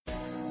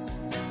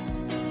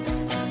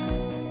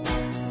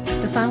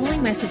The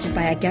following message is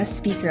by a guest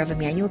speaker of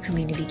Emmanuel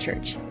Community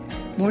Church.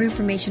 More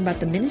information about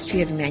the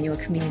ministry of Emmanuel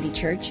Community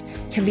Church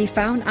can be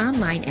found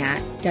online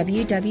at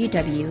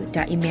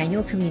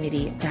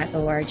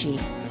www.emmanuelcommunity.org.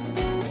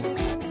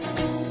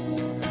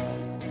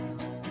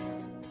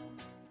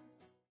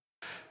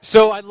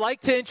 So I'd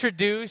like to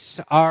introduce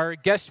our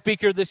guest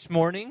speaker this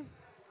morning.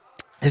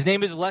 His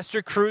name is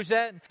Lester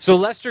Cruzet. So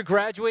Lester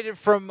graduated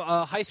from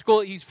high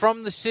school. He's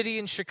from the city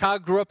in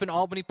Chicago, grew up in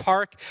Albany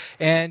Park,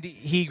 and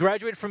he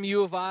graduated from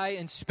U of I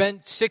and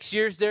spent 6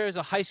 years there as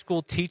a high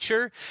school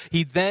teacher.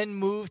 He then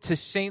moved to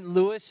St.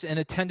 Louis and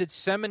attended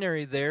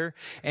seminary there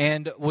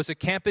and was a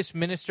campus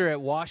minister at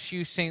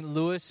WashU St.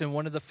 Louis and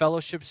one of the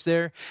fellowships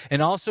there,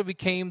 and also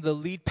became the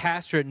lead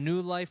pastor at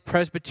New Life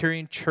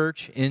Presbyterian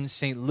Church in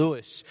St.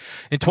 Louis.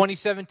 In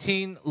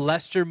 2017,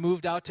 Lester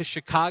moved out to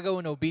Chicago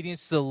in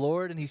obedience to the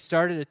Lord, and he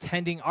started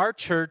attending our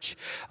church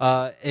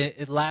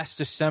last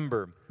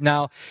December.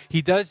 Now,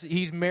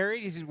 he's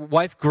married, his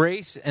wife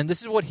Grace, and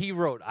this is what he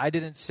wrote. I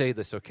didn't say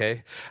this,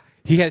 okay?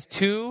 He has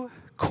 2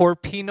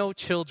 Corpino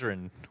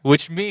children,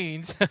 which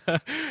means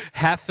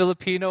half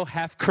Filipino,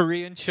 half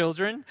Korean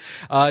children.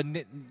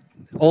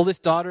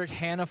 Oldest daughter,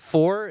 Hannah,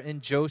 4,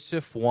 and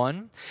Joseph,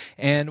 1.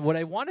 And what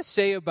I want to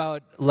say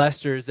about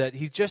Lester is that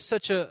he's just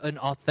such an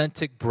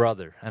authentic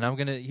brother. And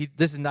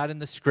this is not in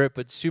the script,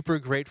 but super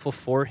grateful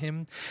for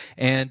him.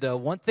 And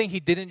one thing he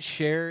didn't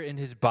share in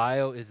his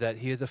bio is that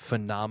he is a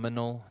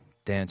phenomenal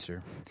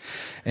dancer.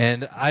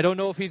 And I don't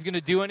know if he's going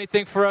to do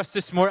anything for us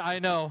this morning. I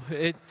know,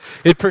 it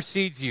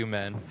precedes you,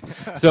 man.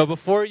 So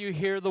before you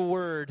hear the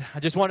word,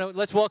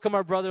 let's welcome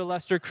our brother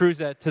Lester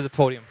Cruzet to the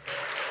podium.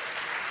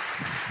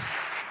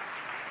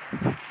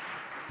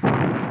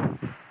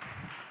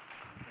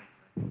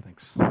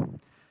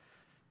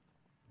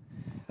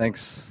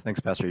 Thanks,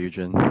 Pastor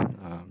Eugene.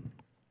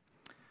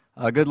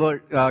 Good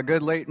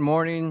late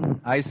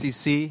morning,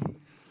 ICC.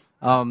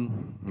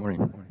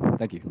 Morning.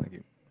 Thank you.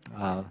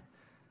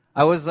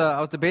 I was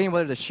debating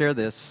whether to share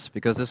this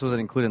because this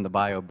wasn't included in the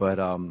bio, but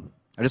I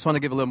just want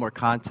to give a little more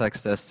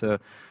context as to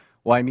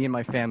why me and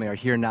my family are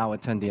here now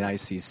attending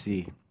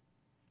ICC.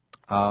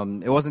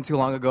 It wasn't too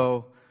long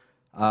ago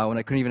when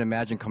I couldn't even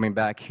imagine coming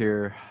back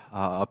here,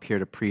 up here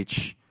to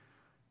preach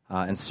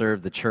and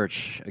serve the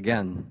church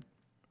again.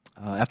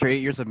 After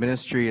 8 years of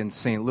ministry in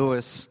St.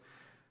 Louis,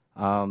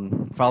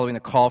 following a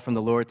call from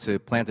the Lord to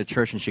plant a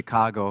church in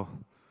Chicago,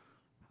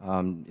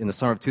 in the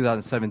summer of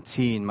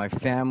 2017, my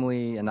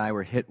family and I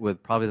were hit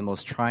with probably the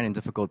most trying and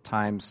difficult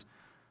times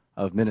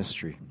of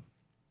ministry,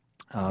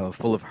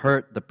 full of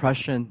hurt,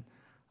 depression,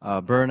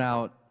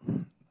 burnout,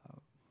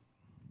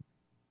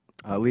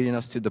 leading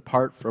us to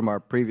depart from our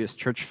previous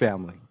church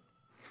family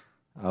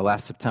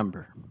last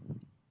September.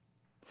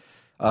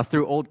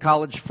 Through old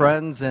college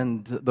friends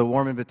and the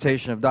warm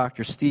invitation of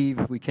Dr.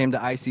 Steve, we came to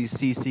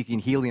ICC seeking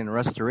healing and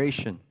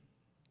restoration.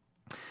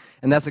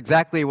 And that's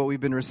exactly what we've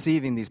been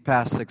receiving these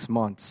past 6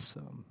 months.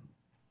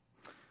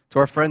 To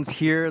our friends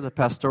here, the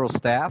pastoral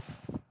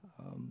staff,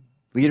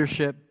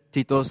 leadership,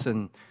 titos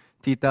and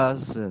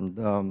titas,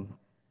 and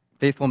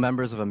faithful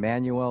members of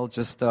Emmanuel,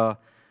 just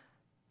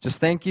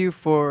thank you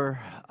for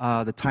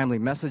the timely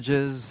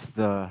messages,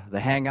 the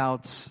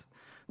hangouts,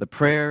 the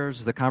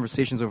prayers, the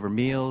conversations over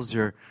meals,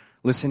 your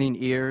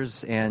listening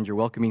ears, and your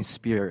welcoming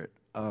spirit.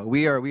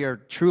 We are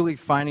truly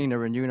finding a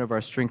renewing of our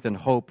strength and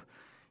hope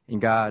in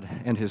God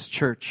and His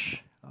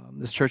church.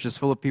 This church is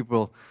full of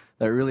people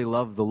that really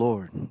love the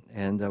Lord,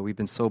 and we've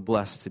been so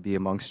blessed to be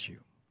amongst you.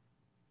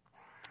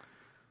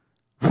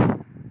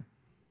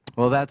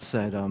 Well, that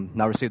said,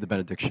 now receive the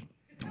benediction.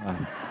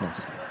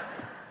 Nice.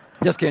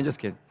 Just kidding.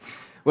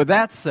 With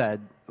that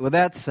said,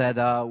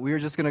 we're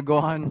just going to go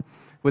on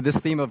with this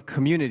theme of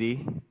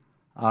community,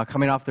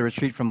 coming off the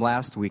retreat from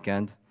last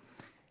weekend.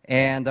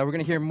 And we're going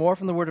to hear more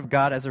from the Word of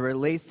God as it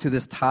relates to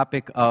this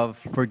topic of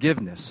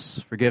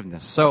forgiveness.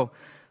 So,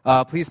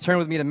 please turn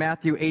with me to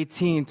Matthew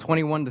 18,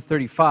 21 to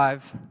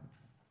 35.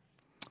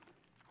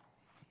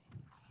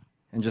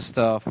 And just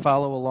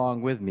follow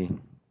along with me.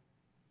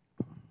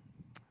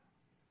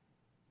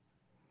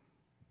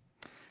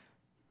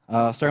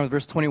 Starting with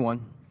verse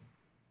 21.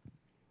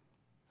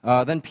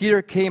 Then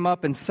Peter came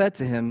up and said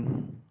to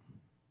him,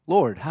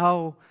 Lord,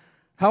 how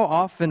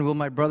often will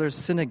my brother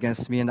sin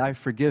against me and I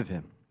forgive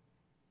him?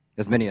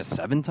 As many as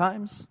 7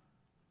 times?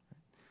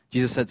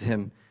 Jesus said to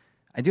him,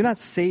 I do not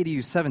say to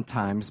you 7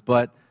 times,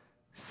 but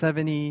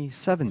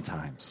 77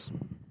 times.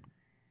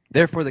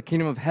 Therefore the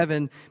kingdom of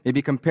heaven may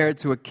be compared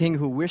to a king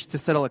who wished to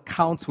settle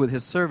accounts with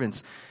his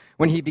servants.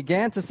 When he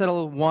began to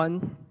settle,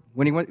 one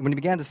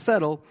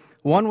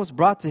was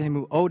brought to him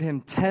who owed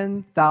him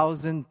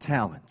 10,000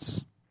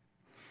 talents.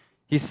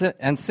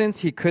 And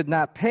since he could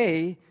not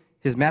pay,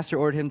 his master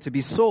ordered him to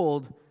be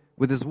sold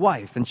with his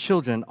wife and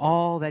children,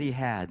 all that he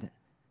had,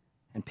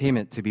 and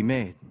payment to be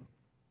made.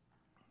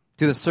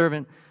 So the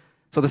servant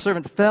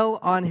fell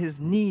on his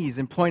knees,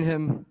 imploring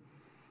him,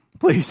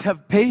 please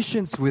have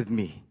patience with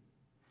me.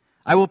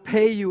 I will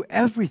pay you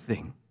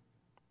everything.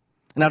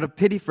 And out of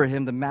pity for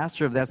him, the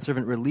master of that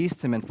servant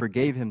released him and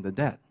forgave him the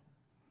debt.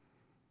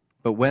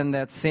 But when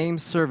that same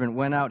servant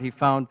went out, he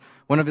found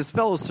one of his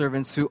fellow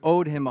servants who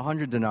owed him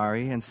 100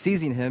 denarii, and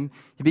seizing him,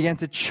 he began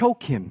to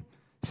choke him,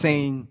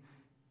 saying,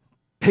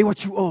 "Pay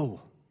what you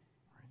owe."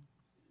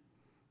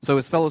 So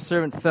his fellow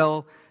servant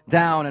fell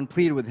down and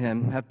pleaded with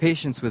him, "Have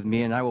patience with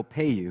me, and I will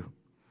pay you."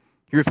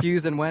 He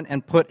refused and went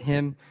and put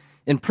him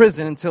in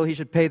prison until he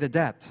should pay the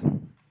debt.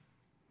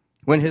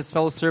 When his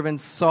fellow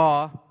servants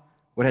saw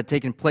what had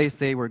taken place,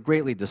 they were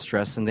greatly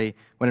distressed, and they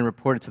went and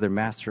reported to their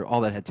master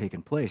all that had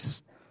taken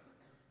place.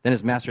 Then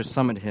his master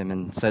summoned him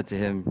and said to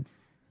him,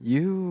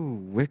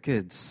 "You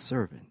wicked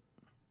servant,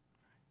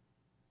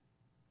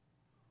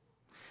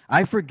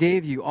 I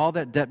forgave you all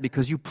that debt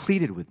because you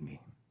pleaded with me.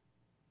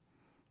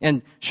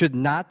 And should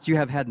not you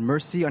have had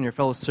mercy on your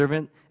fellow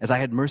servant as I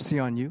had mercy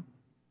on you?"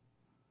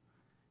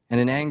 And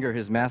in anger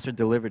his master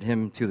delivered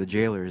him to the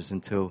jailers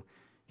until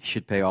he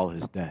should pay all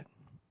his debt.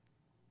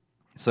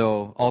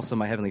 So also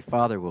my heavenly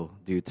Father will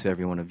do to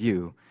every one of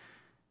you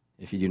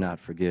if you do not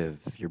forgive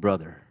your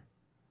brother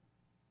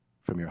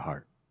from your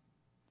heart.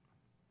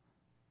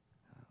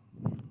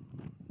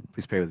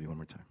 Please pray with me one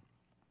more time.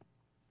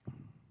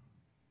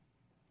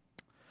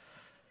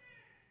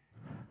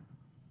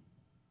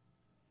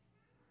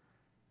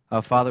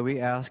 Father, we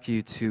ask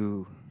you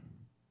to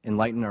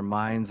enlighten our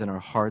minds and our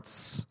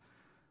hearts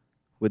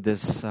with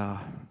this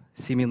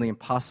seemingly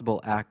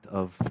impossible act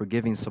of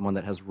forgiving someone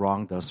that has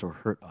wronged us or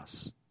hurt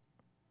us.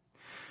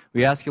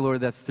 We ask you,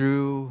 Lord, that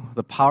through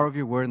the power of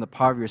your word and the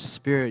power of your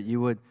Spirit,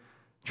 you would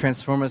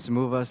transform us and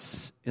move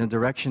us in a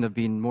direction of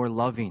being more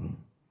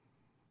loving,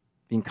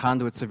 being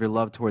conduits of your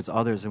love towards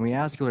others. And we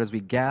ask you, Lord, as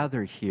we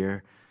gather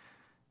here,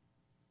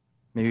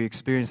 may we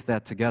experience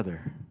that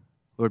together.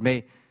 Lord,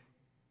 may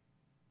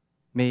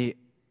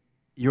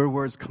your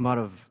words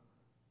come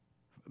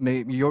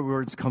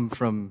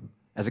from,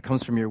 as it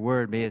comes from your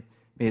word, may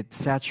it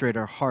saturate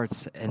our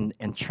hearts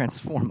and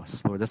transform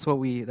us, Lord. That's what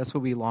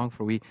we long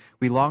for. We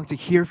long to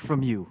hear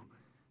from you.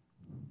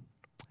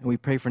 And we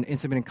pray for an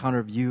intimate encounter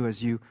of you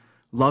as you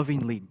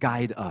lovingly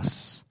guide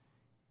us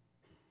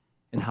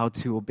in how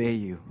to obey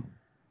you.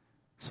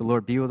 So,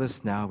 Lord, be with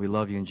us now. We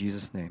love you in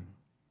Jesus' name.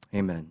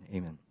 Amen.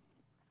 Amen.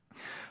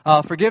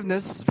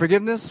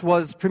 Forgiveness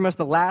was pretty much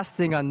the last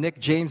thing on Nick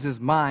James's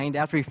mind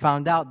after he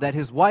found out that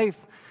his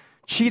wife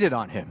cheated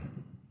on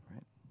him.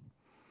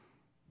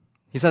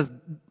 He says,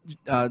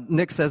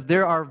 Nick says,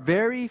 there are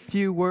very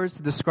few words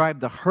to describe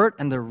the hurt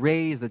and the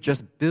rage that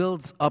just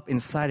builds up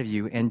inside of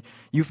you, and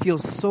you feel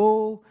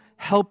so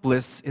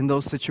helpless in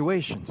those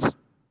situations.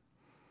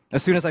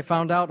 As soon as I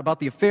found out about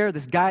the affair,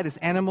 this guy, this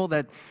animal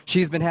that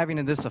she's been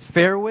having this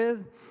affair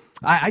with,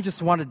 I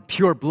just wanted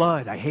pure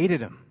blood. I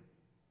hated him.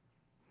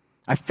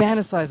 I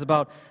fantasized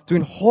about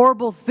doing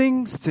horrible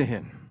things to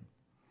him.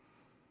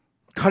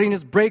 Cutting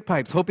his brake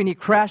pipes, hoping he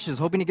crashes,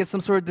 hoping he gets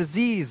some sort of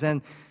disease.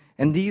 And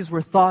these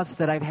were thoughts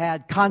that I've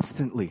had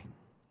constantly.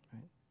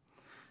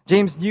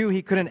 James knew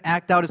he couldn't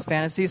act out his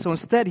fantasy, so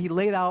instead he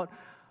laid out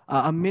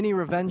a mini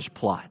revenge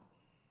plot.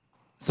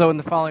 So in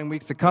the following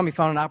weeks to come, he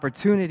found an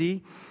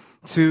opportunity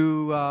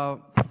to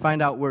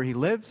find out where he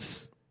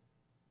lives,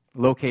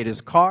 locate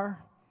his car,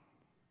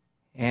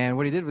 and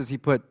what he did was he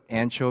put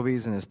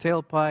anchovies in his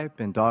tailpipe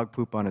and dog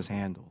poop on his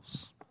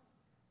handles.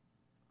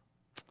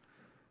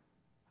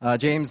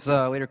 James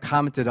later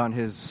commented on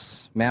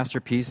his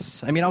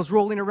masterpiece. I was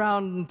rolling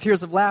around in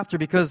tears of laughter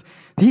because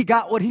he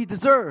got what he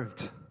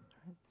deserved.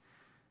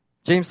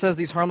 James says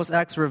these harmless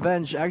acts of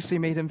revenge actually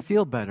made him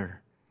feel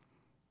better.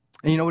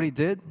 And you know what he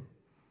did?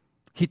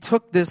 He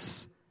took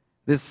this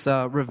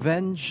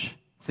revenge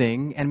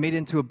thing and made it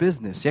into a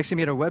business. He actually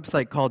made a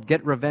website called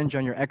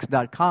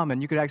GetRevengeOnYourEx.com,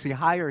 and you could actually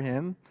hire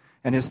him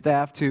and his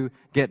staff to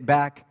get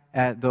back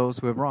at those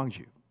who have wronged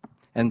you.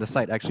 And the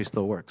site actually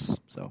still works,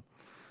 so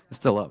it's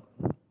still up.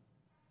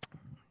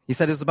 He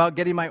said it was about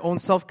getting my own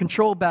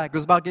self-control back. It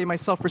was about getting my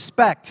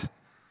self-respect.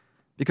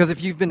 Because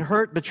if you've been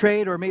hurt,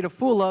 betrayed, or made a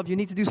fool of, you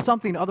need to do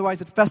something,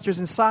 otherwise it festers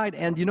inside.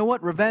 And you know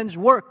what? Revenge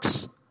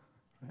works.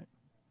 Right?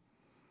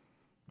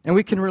 And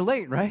we can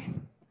relate, right?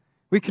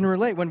 We can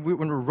relate when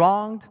we're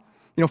wronged.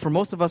 For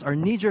most of us, our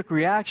knee-jerk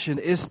reaction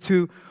is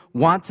to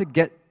want to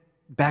get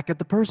back at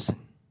the person.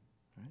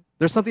 Right?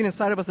 There's something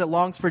inside of us that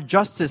longs for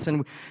justice,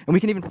 and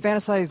we can even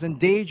fantasize and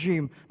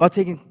daydream about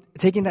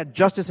taking that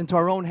justice into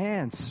our own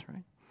hands,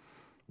 right?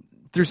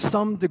 Through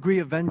some degree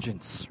of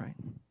vengeance, right?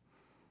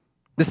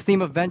 This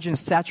theme of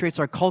vengeance saturates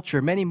our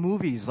culture. Many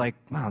movies like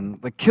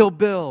Kill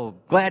Bill,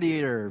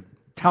 Gladiator,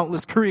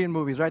 countless Korean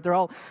movies, right? They're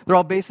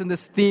all based on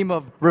this theme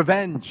of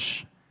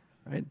revenge.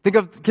 Right? Think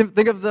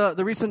of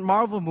the recent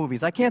Marvel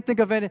movies. I can't think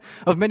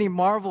of many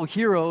Marvel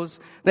heroes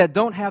that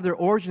don't have their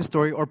origin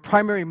story or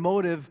primary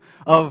motive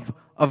of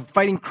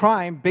fighting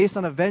crime based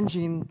on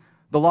avenging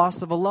the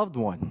loss of a loved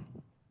one.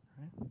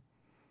 Right?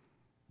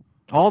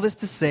 All this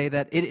to say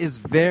that it is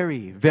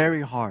very,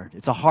 very hard.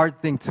 It's a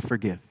hard thing to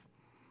forgive.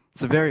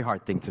 It's a very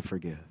hard thing to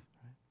forgive.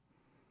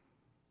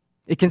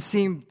 It can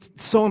seem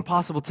so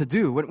impossible to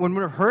do. When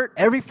we're hurt,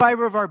 every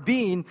fiber of our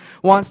being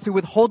wants to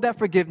withhold that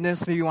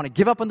forgiveness. Maybe we want to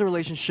give up on the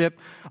relationship.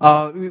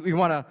 We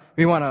want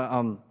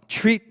to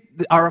treat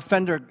our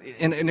offender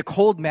in a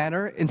cold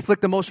manner,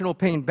 inflict emotional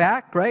pain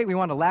back, right? We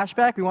want to lash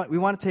back. We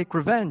want to take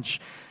revenge.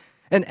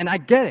 And I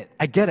get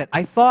it.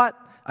 I thought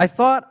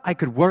I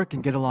could work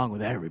and get along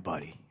with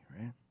everybody,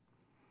 right?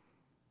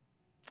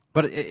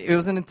 But it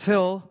wasn't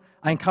until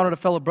I encountered a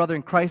fellow brother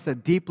in Christ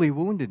that deeply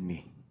wounded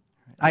me.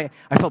 I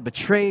felt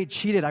betrayed,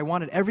 cheated. I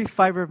wanted every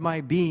fiber of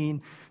my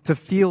being to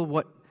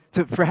feel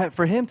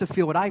for him to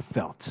feel what I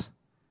felt.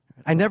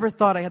 I never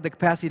thought I had the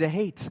capacity to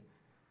hate,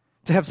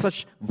 to have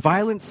such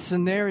violent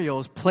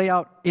scenarios play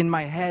out in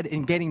my head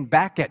in getting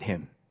back at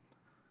him.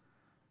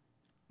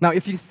 Now,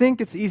 if you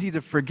think it's easy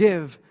to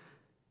forgive,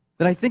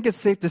 then I think it's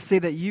safe to say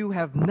that you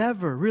have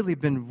never really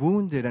been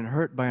wounded and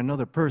hurt by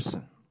another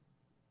person.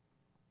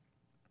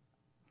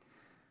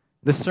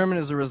 This sermon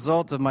is a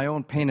result of my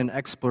own pain and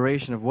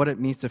exploration of what it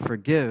means to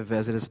forgive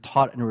as it is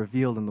taught and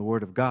revealed in the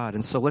Word of God.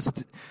 And so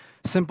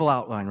simple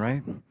outline,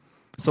 right?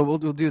 So we'll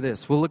do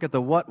this. We'll look at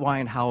the what, why,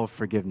 and how of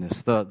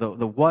forgiveness. The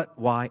what,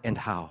 why, and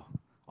how.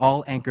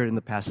 All anchored in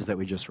the passage that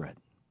we just read.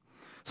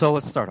 So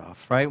let's start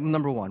off, right?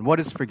 Number one, what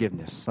is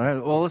forgiveness? All right,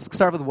 well, let's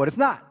start with what it's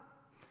not.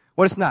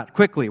 What it's not,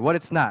 quickly, what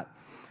it's not.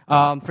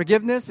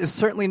 Forgiveness is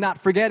certainly not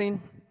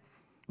forgetting.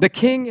 The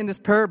king in this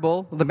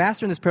parable, the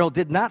master in this parable,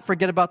 did not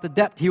forget about the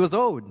debt he was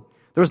owed.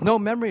 There was no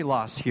memory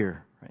loss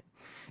here.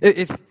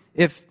 Right?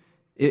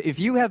 If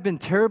you have been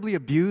terribly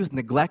abused,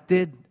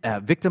 neglected,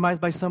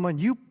 victimized by someone,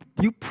 you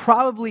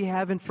probably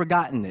haven't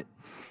forgotten it.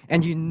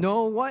 And you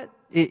know what?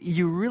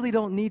 You really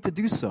don't need to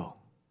do so.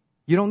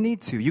 You don't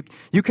need to.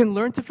 You can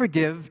learn to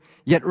forgive,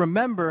 yet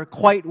remember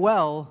quite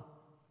well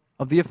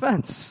of the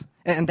offense.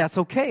 And that's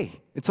okay.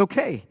 It's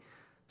okay.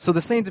 So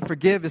the saying to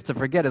forgive is to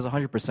forget is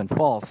 100%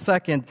 false.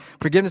 Second,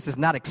 forgiveness is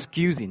not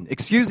excusing.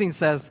 Excusing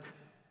says,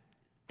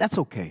 that's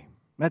okay.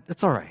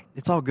 That's all right.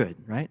 It's all good,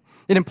 right?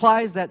 It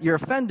implies that what your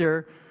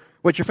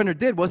offender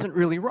did wasn't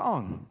really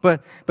wrong.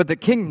 But the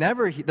king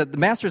the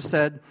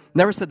master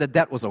never said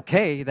that was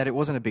okay, that it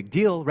wasn't a big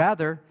deal.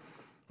 Rather,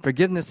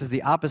 forgiveness is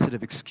the opposite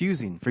of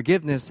excusing.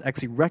 Forgiveness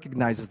actually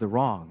recognizes the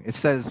wrong. It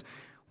says,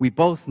 we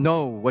both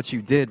know what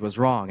you did was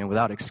wrong and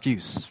without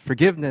excuse.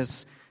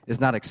 Forgiveness is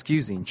not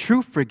excusing.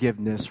 True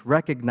forgiveness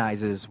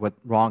recognizes what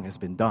wrong has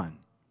been done.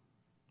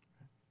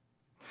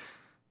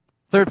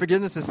 Third,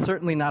 forgiveness is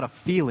certainly not a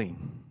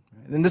feeling.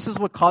 And this is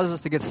what causes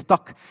us to get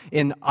stuck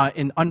in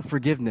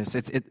unforgiveness.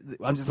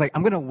 I'm just like,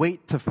 I'm going to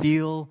wait to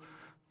feel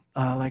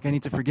like I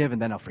need to forgive,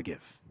 and then I'll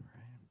forgive.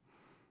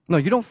 No,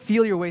 you don't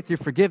feel your way through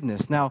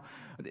forgiveness. Now,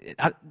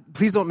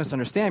 please don't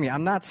misunderstand me.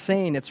 I'm not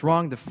saying it's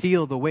wrong to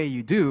feel the way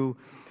you do.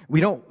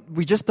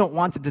 We just don't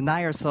want to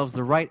deny ourselves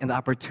the right and the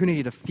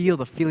opportunity to feel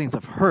the feelings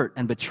of hurt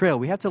and betrayal.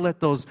 We have to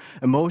let those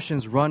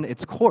emotions run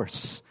its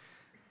course.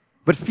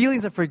 But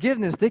feelings of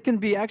forgiveness, they can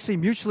be actually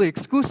mutually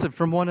exclusive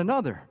from one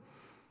another.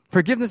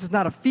 Forgiveness is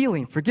not a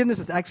feeling. Forgiveness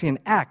is actually an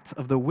act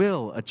of the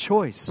will, a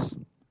choice.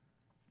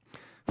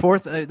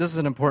 Fourth, this is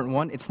an important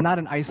one. It's not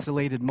an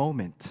isolated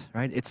moment,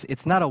 right?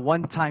 It's not a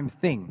one-time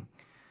thing.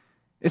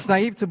 It's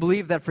naive to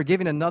believe that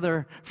forgiving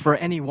another for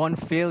any one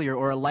failure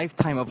or a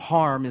lifetime of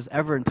harm is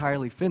ever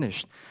entirely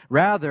finished.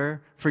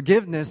 Rather,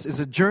 forgiveness is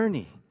a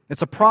journey.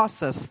 It's a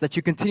process that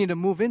you continue to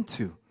move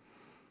into,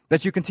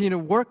 that you continue to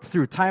work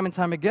through time and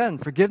time again.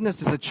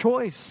 Forgiveness is a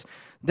choice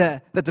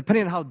that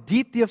depending on how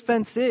deep the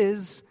offense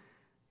is,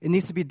 it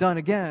needs to be done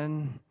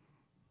again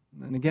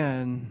and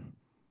again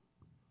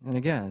and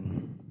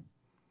again.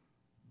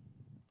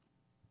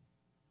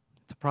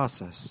 It's a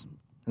process.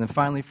 And then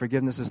finally,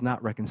 forgiveness is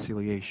not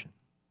reconciliation.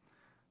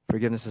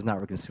 Forgiveness is not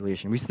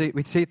reconciliation. We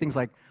say things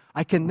like,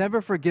 I can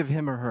never forgive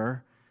him or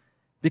her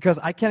because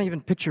I can't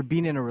even picture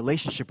being in a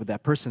relationship with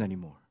that person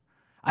anymore.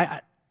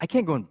 I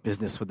can't go in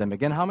business with them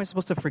again. How am I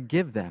supposed to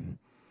forgive them?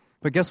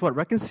 But guess what?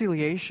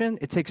 Reconciliation,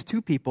 it takes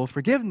two people.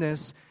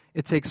 Forgiveness,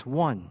 it takes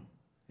one.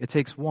 It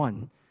takes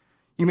one.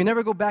 You may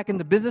never go back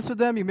into business with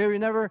them. You may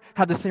never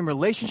have the same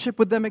relationship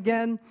with them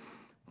again.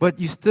 But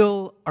you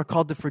still are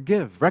called to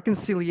forgive.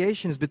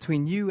 Reconciliation is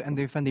between you and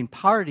the offending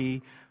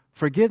party.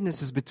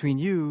 Forgiveness is between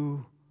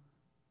you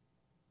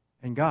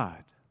and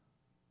God.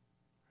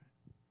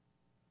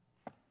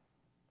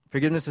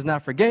 Forgiveness is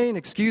not forgetting,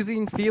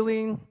 excusing,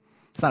 feeling.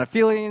 It's not a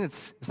feeling.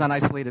 It's not an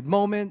isolated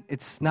moment.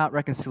 It's not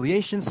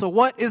reconciliation. So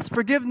what is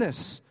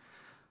forgiveness?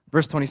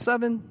 Verse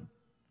 27,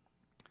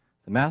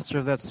 the master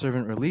of that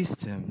servant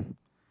released him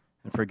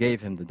and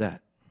forgave him the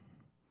debt.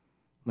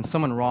 When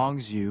someone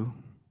wrongs you,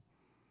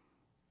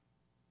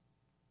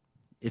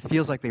 it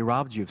feels like they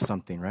robbed you of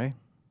something, right?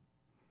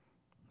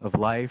 Of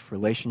life,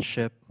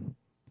 relationship,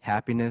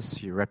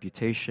 happiness, your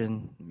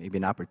reputation, maybe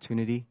an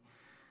opportunity.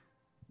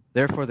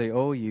 Therefore, they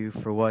owe you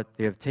for what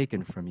they have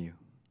taken from you.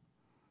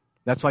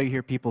 That's why you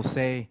hear people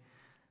say,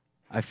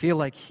 I feel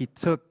like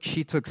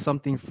she took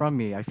something from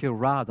me. I feel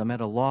robbed. I'm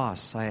at a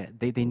loss.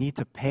 They need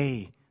to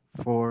pay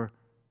for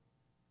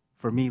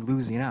me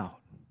losing out.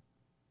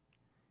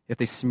 If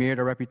they smeared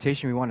our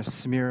reputation, we want to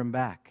smear them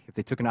back. If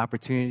they took an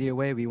opportunity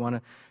away, we want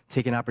to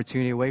take an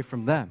opportunity away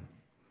from them.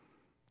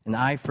 An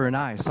eye for an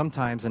eye.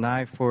 Sometimes an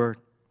eye for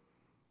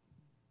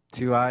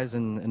 2 eyes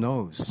and a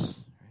nose.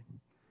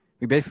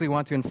 We basically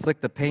want to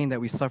inflict the pain that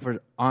we suffered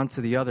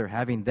onto the other,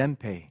 having them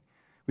pay.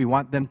 We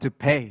want them to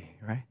pay,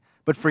 right?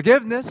 But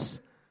forgiveness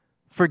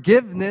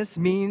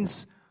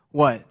means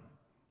what?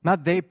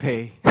 Not they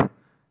pay,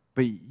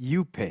 but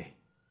you pay,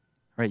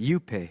 right? You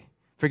pay.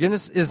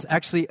 Forgiveness is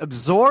actually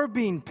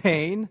absorbing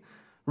pain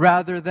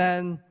rather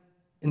than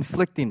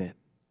inflicting it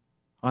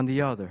on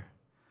the other.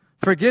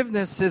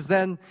 Forgiveness is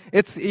then,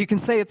 you can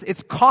say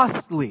it's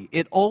costly.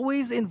 It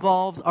always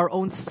involves our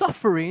own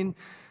suffering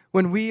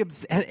when we,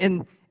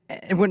 and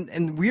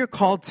we are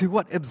called to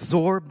what?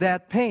 Absorb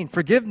that pain.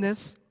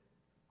 Forgiveness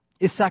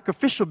is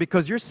sacrificial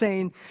because you're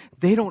saying,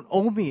 they don't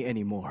owe me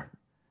anymore.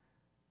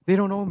 They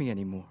don't owe me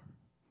anymore.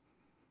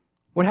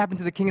 What happened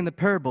to the king in the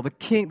parable?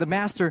 The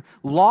master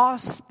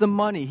lost the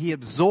money. He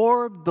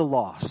absorbed the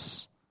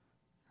loss.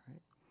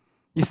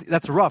 You see,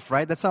 that's rough,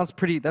 right? That sounds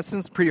pretty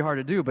hard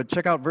to do. But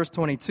check out verse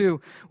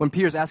 22. When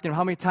Peter's asking him,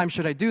 how many times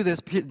should I do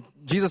this?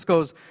 Jesus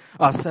goes,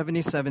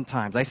 77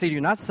 times. I say to you,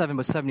 not 7,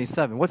 but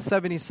 77. What's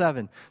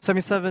 77?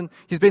 77,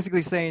 he's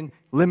basically saying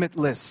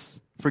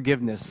limitless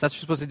forgiveness. That's what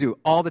you're supposed to do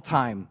all the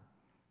time.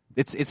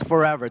 It's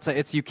forever.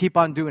 It's you keep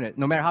on doing it.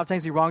 No matter how many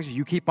times he wrongs you,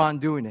 you keep on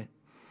doing it.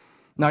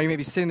 Now you may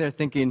be sitting there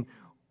thinking,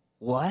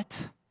 what?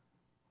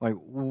 Like,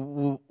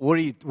 what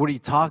are you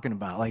talking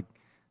about? Like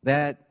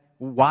that?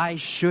 Why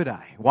should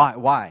I?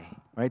 Why?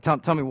 Right?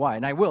 Tell me why.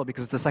 And I will,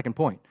 because it's the second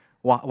point.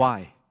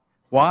 Why?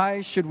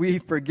 Why should we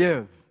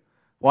forgive?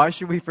 Why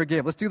should we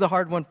forgive? Let's do the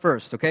hard one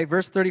first, okay?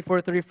 Verse 34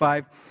 to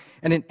 35.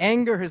 And in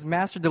anger his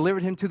master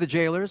delivered him to the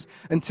jailers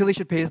until he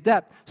should pay his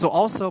debt. So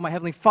also my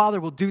heavenly Father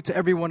will do to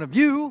every one of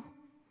you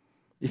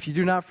if you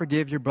do not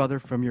forgive your brother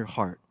from your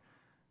heart.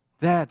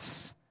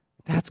 That's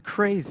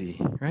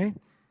crazy, right?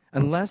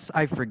 Unless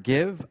I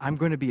forgive, I'm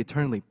going to be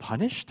eternally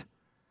punished?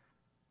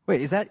 Wait,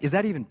 is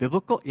that even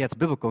biblical? Yeah, it's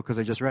biblical because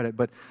I just read it.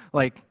 But,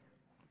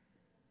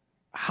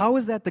 how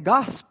is that the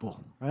gospel?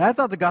 Right? I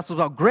thought the gospel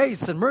was about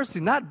grace and mercy,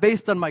 not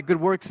based on my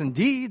good works and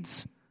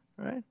deeds.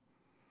 Right?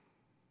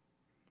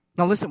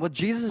 Now listen, what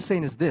Jesus is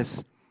saying is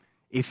this.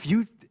 If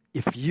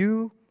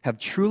you have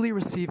truly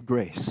received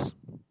grace,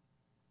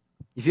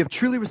 if you have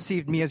truly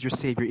received me as your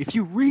Savior, if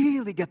you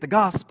really get the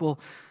gospel,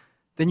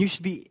 then you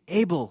should be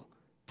able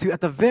to,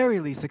 at the very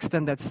least,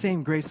 extend that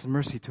same grace and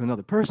mercy to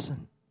another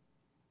person.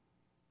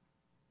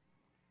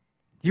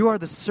 You are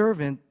the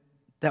servant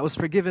that was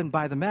forgiven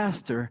by the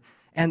master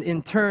and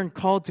in turn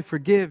called to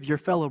forgive your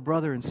fellow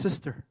brother and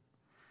sister.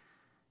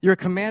 You're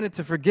commanded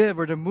to forgive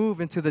or to move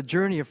into the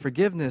journey of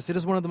forgiveness. It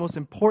is one of the most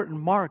important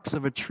marks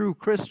of a true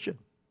Christian.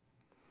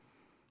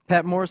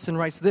 Pat Morrison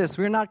writes this,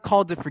 we are not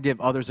called to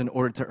forgive others in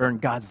order to earn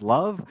God's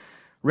love.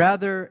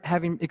 Rather,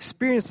 having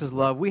experienced His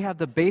love, we have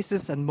the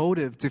basis and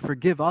motive to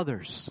forgive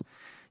others.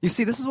 You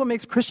see, this is what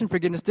makes Christian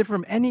forgiveness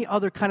different from any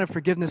other kind of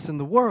forgiveness in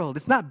the world.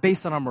 It's not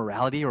based on our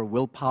morality or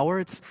willpower.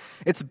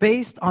 It's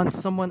based on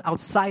someone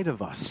outside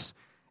of us.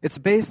 It's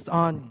based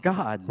on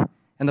God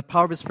and the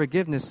power of His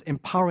forgiveness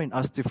empowering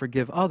us to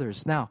forgive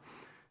others. Now,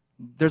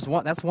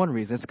 that's one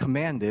reason. It's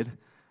commanded.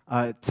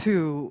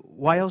 Two,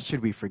 why else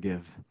should we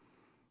forgive?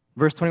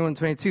 Verse 21 and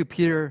 22,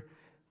 Peter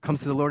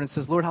comes to the Lord and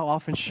says, Lord, how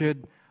often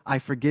should I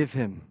forgive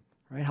him?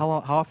 Right? How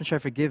often should I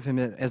forgive him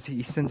as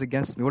he sins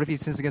against me? What if he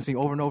sins against me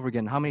over and over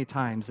again? How many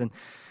times?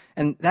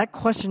 And that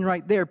question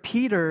right there,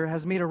 Peter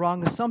has made a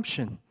wrong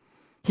assumption.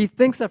 He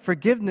thinks that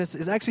forgiveness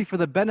is actually for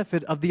the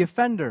benefit of the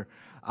offender.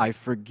 I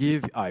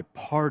forgive, I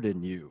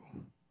pardon you.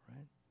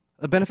 Right?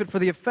 A benefit for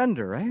the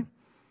offender, right?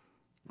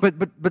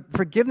 But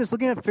forgiveness,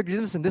 looking at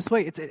forgiveness in this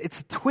way,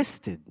 it's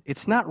twisted.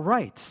 It's not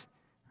right.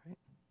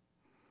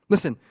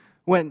 Listen,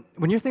 when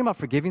you're thinking about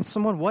forgiving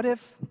someone, what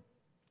if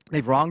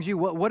they've wronged you?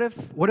 What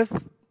if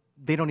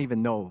they don't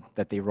even know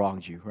that they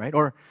wronged you, right?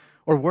 Or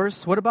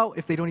worse, what about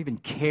if they don't even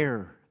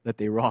care that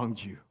they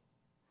wronged you?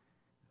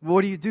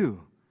 What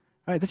do?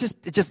 Right?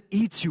 It just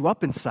eats you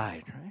up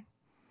inside, right?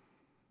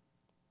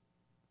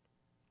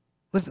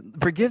 Listen,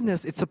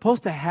 forgiveness, it's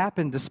supposed to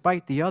happen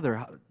despite the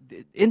other,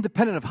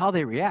 independent of how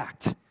they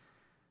react.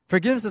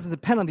 Forgiveness doesn't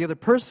depend on the other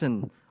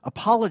person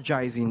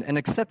apologizing and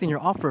accepting your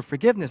offer of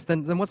forgiveness.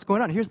 Then what's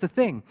going on? Here's the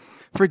thing.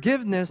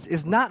 Forgiveness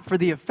is not for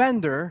the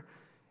offender.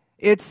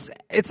 It's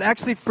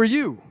actually for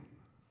you.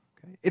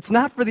 It's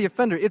not for the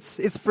offender.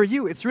 It's for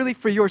you. It's really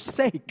for your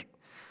sake.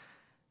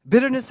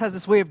 Bitterness has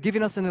this way of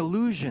giving us an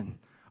illusion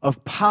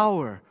of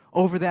power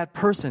over that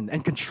person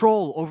and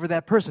control over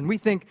that person. We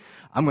think,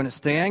 I'm going to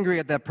stay angry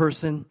at that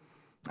person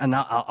and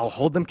I'll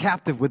hold them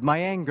captive with my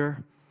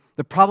anger.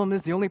 The problem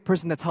is the only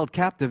person that's held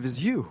captive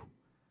is you.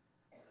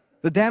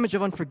 The damage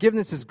of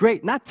unforgiveness is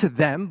great, not to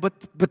them,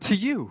 but to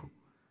you.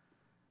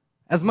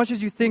 As much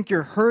as you think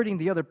you're hurting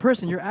the other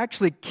person, you're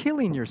actually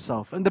killing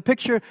yourself. And the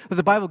picture that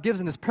the Bible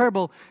gives in this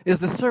parable is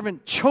the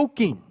servant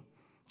choking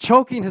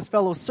his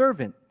fellow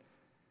servant.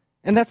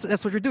 And that's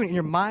what you're doing. In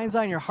your mind's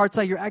eye, in your heart's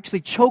eye, you're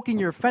actually choking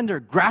your offender,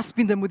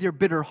 grasping them with your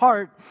bitter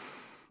heart,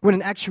 when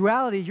in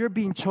actuality, you're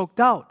being choked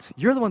out.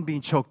 You're the one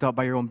being choked out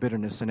by your own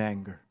bitterness and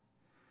anger.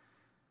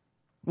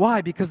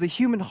 Why? Because the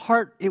human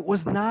heart, it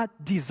was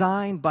not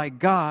designed by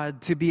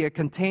God to be a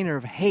container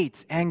of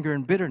hate, anger,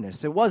 and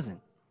bitterness. It wasn't.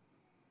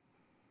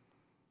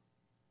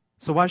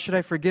 So why should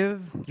I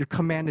forgive? You're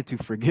commanded to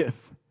forgive.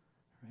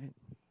 Right?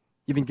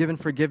 You've been given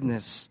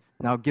forgiveness.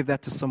 Now give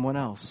that to someone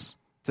else.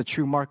 It's a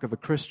true mark of a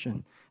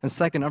Christian. And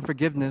second,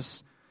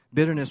 unforgiveness,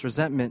 bitterness,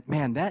 resentment,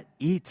 man, that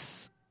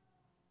eats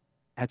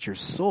at your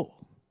soul.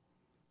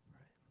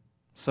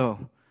 So,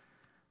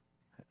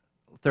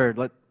 third,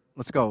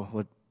 let's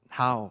go.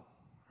 How?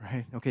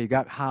 Right? Okay, you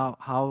got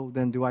how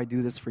then do I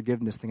do this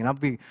forgiveness thing? And I'm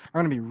going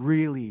to be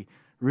really,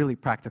 really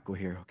practical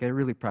here, okay?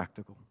 Really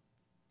practical.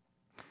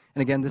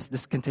 And again,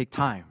 this can take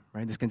time,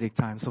 right? This can take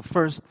time. So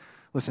first,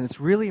 listen, it's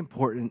really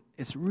important.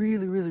 It's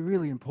really, really,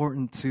 really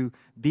important to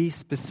be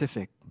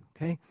specific,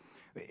 okay?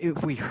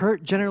 If we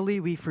hurt generally,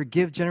 we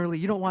forgive generally.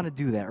 You don't want to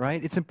do that,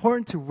 right? It's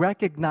important to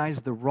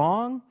recognize the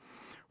wrong,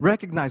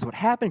 recognize what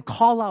happened,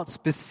 call out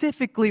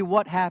specifically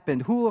what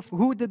happened,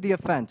 who did the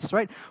offense,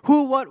 right?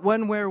 Who, what,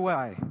 when, where,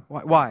 why.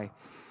 Why?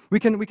 We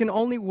can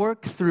only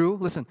work through,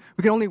 listen,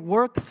 we can only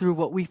work through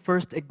what we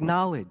first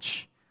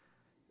acknowledge.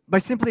 By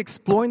simply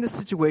exploring the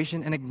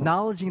situation and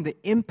acknowledging the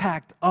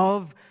impact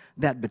of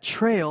that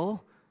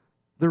betrayal,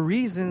 the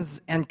reasons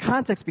and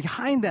context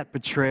behind that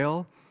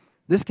betrayal,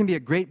 this can be a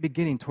great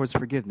beginning towards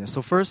forgiveness.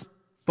 So first,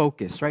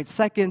 focus, right?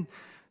 Second,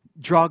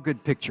 draw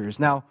good pictures.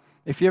 Now,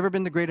 if you've ever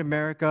been to Great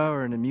America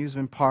or an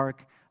amusement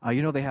park,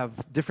 you know they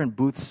have different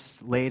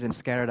booths laid and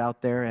scattered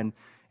out there, and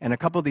a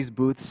couple of these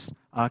booths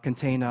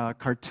contain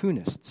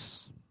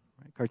cartoonists,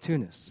 right?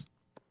 Cartoonists.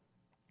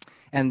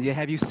 And they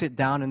have you sit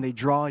down and they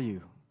draw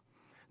you.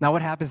 Now,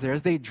 what happens there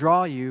is they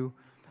draw you.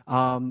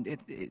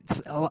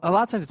 It's a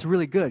lot of times it's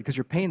really good because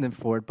you're paying them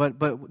for it.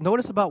 But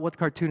notice about what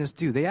cartoonists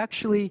do. They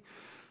actually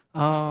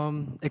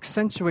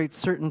accentuate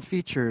certain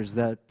features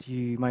that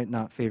you might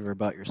not favor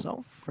about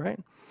yourself, right?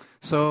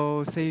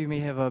 So, say you may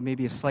have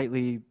maybe a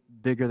slightly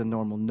bigger than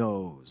normal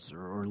nose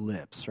or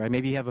lips, right?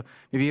 Maybe you have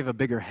a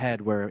bigger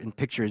head where in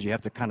pictures you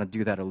have to kind of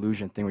do that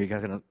illusion thing where you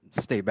got to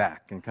stay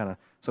back and kind of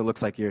so it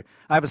looks like I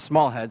have a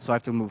small head, so I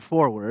have to move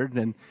forward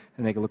and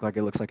make it look like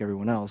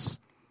everyone else.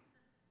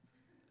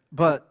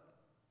 But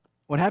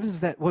what happens is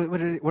that,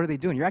 what are they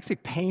doing? You're actually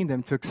paying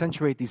them to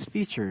accentuate these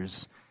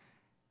features.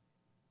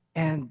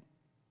 And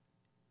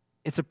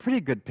it's a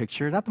pretty good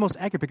picture, not the most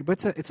accurate picture,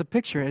 but it's a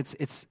picture.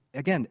 It's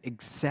again,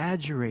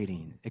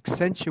 accentuating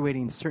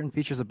certain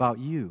features about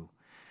you.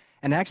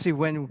 And actually,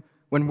 when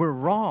we're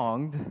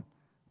wronged,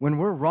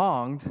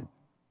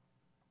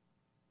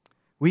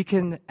 we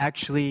can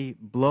actually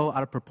blow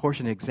out of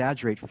proportion and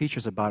exaggerate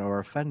features about our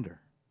offender.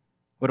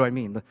 What do I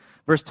mean?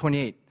 Verse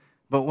 28.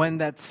 But when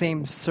that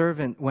same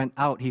servant went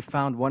out, he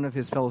found one of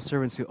his fellow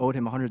servants who owed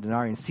him 100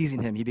 denarii, and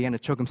seizing him, he began to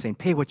choke him, saying,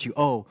 "Pay what you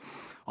owe."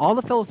 All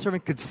the fellow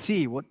servant could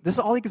see, this is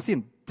all he could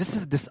see. This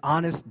is a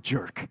dishonest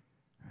jerk.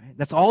 Right?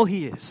 That's all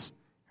he is.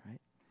 Right?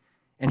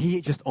 And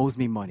he just owes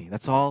me money.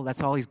 That's all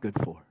he's good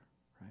for.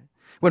 Right?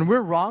 When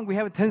we're wrong, we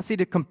have a tendency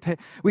to compare.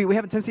 We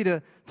have a tendency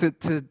to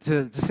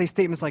say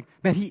statements like,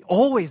 "Man, he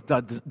always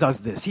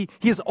does this. He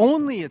is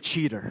only a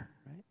cheater.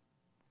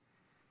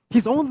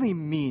 He's only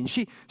mean.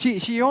 She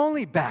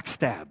only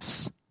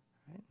backstabs."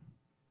 Right?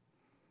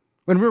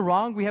 When we're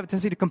wrong, we have a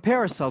tendency to compare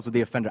ourselves with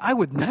the offender. I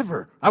would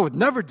never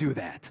do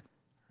that.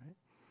 Right?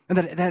 And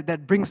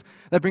that brings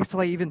to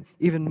light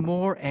even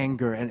more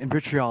anger and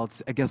vitriol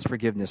against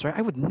forgiveness. Right?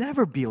 I would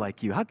never be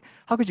like you.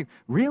 How could you?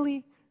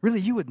 Really?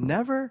 You would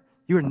never?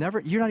 You're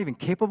not even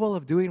capable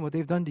of doing what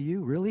they've done to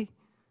you? Really?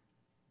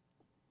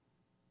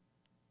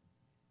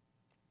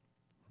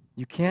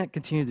 You can't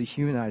continue to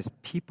humanize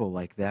people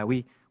like that.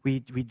 We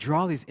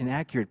draw these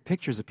inaccurate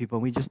pictures of people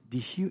and we just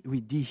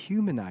we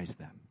dehumanize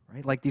them,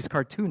 right? Like these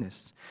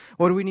cartoonists.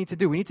 What do we need to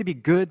do? We need to be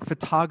good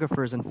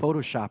photographers and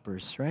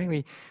photoshoppers, right?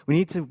 We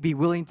need to be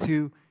willing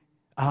to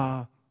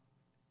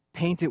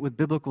paint it with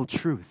biblical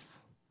truth,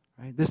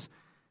 right? This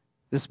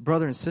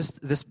brother and sister,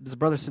 this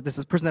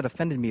person that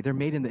offended me, they're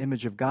made in the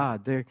image of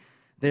God.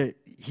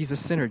 He's a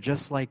sinner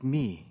just like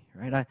me,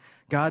 right?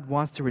 God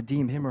wants to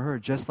redeem him or her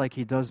just like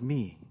he does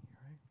me.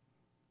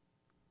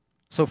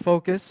 So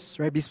focus,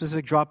 right? Be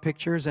specific, draw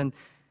pictures, and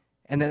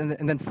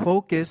then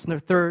focus. And the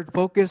third,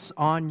 focus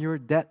on your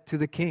debt to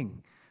the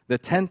king. The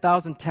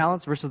 10,000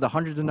 talents versus the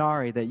 100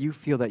 denarii that you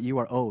feel that you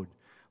are owed.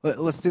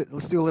 Let's do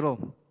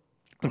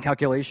some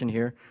calculation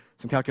here.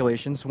 Some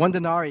calculations. 1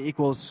 denarii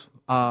equals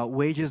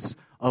wages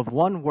of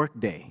 1 work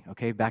day.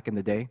 Okay, back in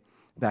the day,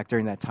 back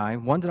during that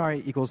time, 1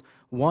 denarii equals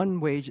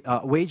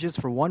wages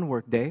for 1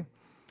 work day.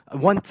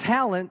 1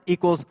 talent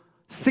equals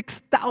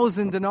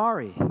 6,000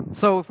 denarii.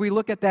 So if we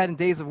look at that in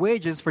days of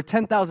wages, for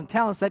 10,000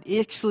 talents, that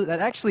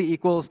actually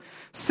equals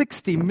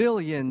 60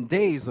 million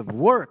days of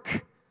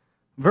work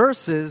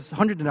versus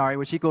 100 denarii,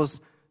 which equals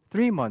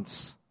 3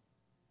 months.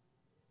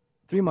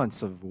 3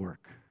 months of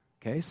work.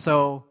 Okay,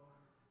 so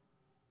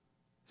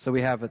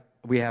we have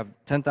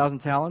 10,000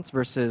 talents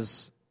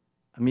versus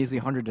a measly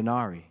 100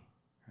 denarii.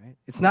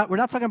 Right? We're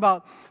not talking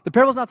about, the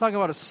parable's not talking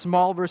about a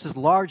small versus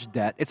large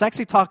debt. It's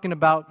actually talking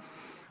about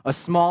a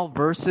small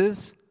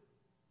versus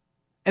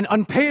an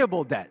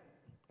unpayable debt.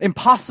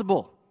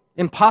 Impossible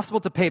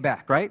to pay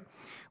back, right?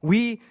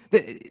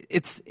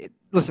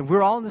 listen,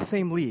 we're all in the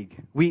same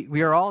league.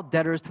 We are all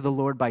debtors to the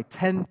Lord by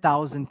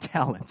 10,000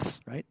 talents,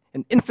 right?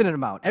 An infinite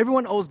amount.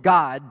 Everyone owes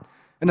God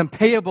an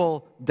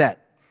unpayable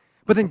debt.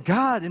 But then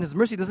God, in His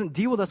mercy, doesn't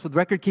deal with us with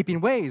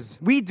record-keeping ways.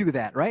 We do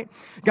that, right?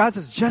 God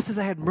says, just as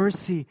I had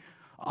mercy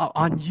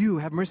on you,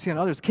 have mercy on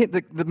others.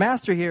 The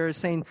master here is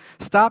saying,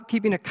 stop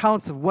keeping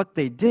accounts of what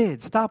they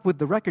did. Stop with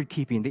the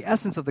record-keeping. The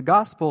essence of the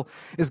gospel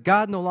is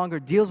God no longer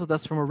deals with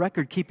us from a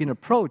record-keeping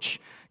approach.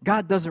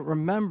 God doesn't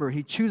remember.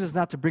 He chooses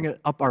not to bring it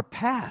up our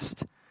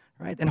past,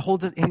 right? And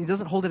He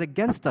doesn't hold it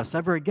against us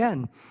ever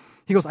again.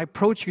 He goes, I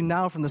approach you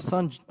now from the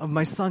Son of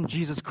my Son,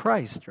 Jesus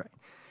Christ, right?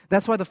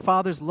 That's why the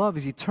Father's love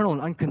is eternal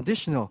and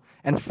unconditional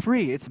and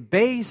free. It's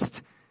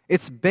based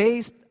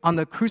on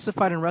the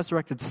crucified and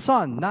resurrected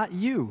Son, not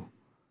you.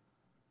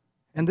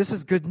 And this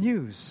is good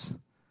news.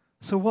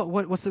 So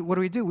what do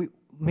we do?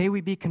 May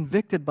we be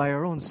convicted by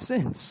our own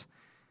sins,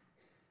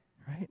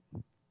 right?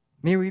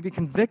 May we be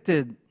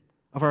convicted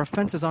of our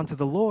offenses unto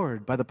the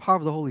Lord by the power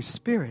of the Holy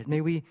Spirit.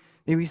 May we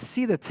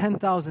see the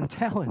 10,000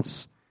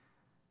 talents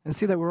and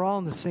see that we're all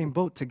in the same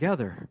boat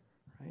together,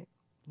 right?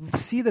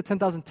 See the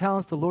 10,000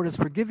 talents the Lord has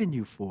forgiven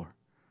you for.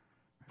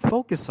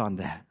 Focus on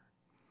that.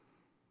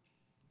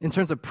 In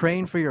terms of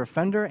praying for your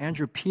offender,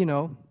 Andrew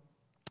Pino,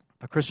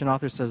 a Christian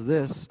author, says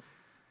this: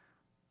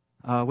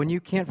 when you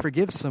can't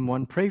forgive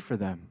someone, pray for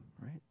them.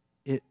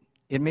 Right?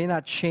 It may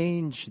not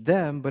change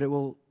them, but it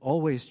will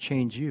always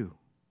change you.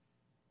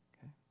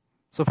 Okay?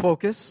 So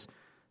focus,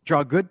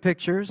 draw good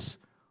pictures,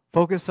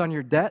 focus on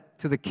your debt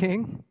to the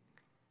King,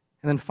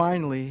 and then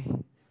finally,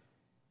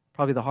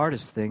 probably the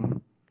hardest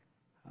thing,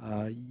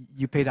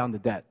 you pay down the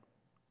debt.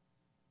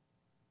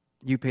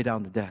 You pay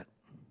down the debt.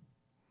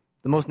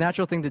 The most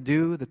natural thing to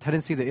do, the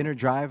tendency, the inner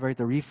drive, right,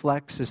 the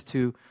reflex is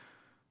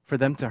for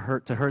them to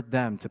hurt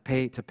them, to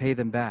pay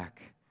them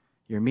back.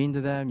 You're mean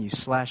to them, you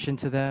slash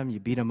into them,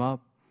 you beat them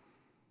up.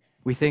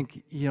 We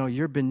think,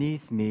 you're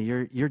beneath me,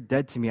 you're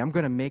dead to me. I'm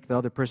going to make the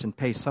other person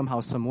pay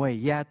somehow, some way.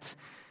 Yet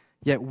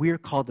we're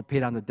called to pay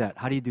down the debt.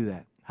 How do you do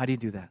that? How do you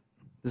do that?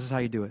 This is how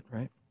you do it,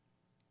 right?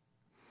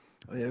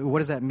 What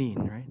does that mean,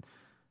 right?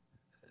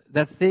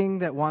 That thing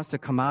that wants to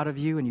come out of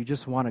you and you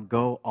just want to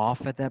go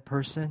off at that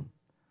person,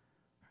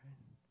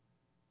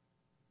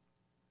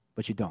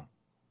 but you don't.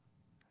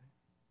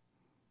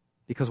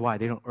 Because why?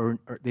 They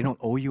don't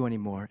owe you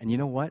anymore. And you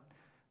know what?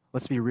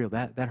 Let's be real.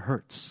 That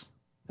hurts.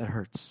 That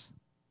hurts.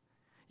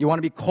 You want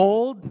to be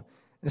cold,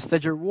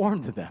 instead you're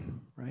warm to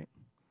them, right?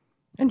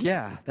 And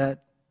yeah,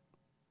 that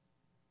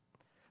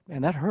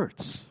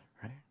hurts,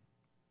 right?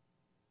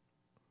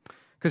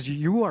 Because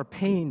you are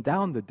paying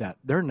down the debt.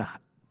 They're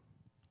not.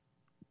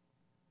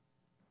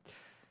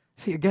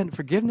 See, again,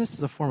 forgiveness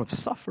is a form of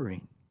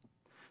suffering.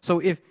 So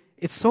if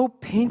it's so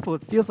painful,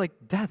 it feels like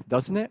death,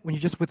 doesn't it? When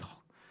you just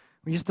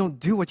don't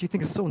do what you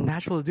think is so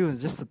natural to do,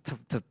 is just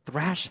to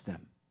thrash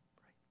them.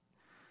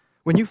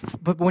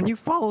 But when you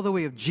follow the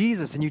way of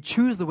Jesus and you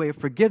choose the way of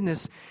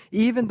forgiveness,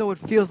 even though it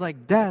feels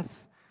like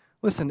death,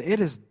 listen, it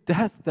is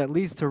death that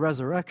leads to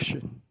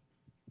resurrection.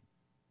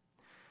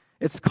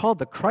 It's called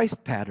the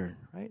Christ pattern,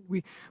 right?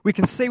 We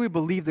can say we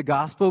believe the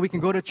gospel, we can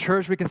go to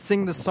church, we can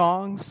sing the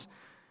songs,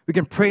 we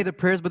can pray the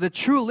prayers, but the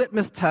true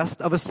litmus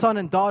test of a son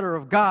and daughter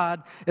of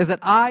God is that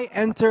I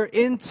enter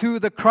into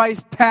the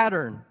Christ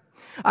pattern.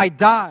 I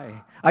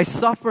die, I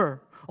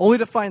suffer, only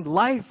to find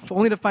life,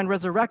 only to find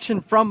resurrection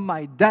from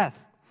my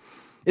death.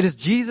 It is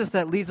Jesus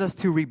that leads us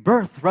to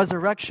rebirth,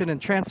 resurrection,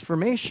 and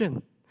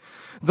transformation.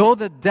 Though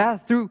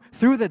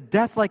through the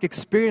death-like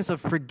experience of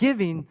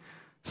forgiving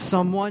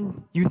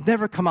someone, you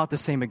never come out the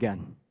same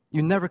again.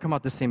 You never come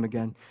out the same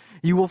again.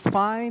 You will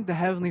find the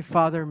Heavenly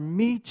Father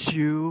meet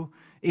you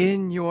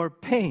in your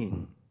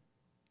pain.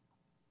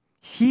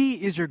 He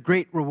is your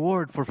great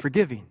reward for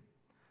forgiving.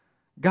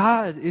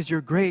 God is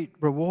your great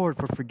reward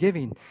for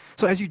forgiving.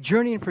 So as you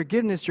journey in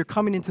forgiveness, you're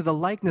coming into the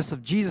likeness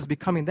of Jesus,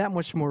 becoming that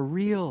much more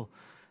real.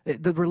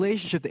 The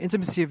relationship, the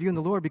intimacy of you and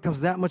the Lord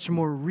becomes that much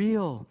more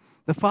real.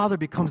 The Father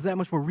becomes that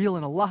much more real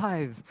and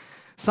alive.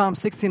 Psalm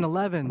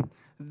 16:11.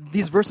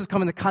 These verses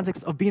come in the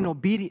context of being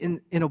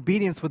obedient in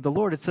obedience with the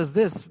Lord. It says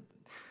this: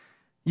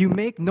 you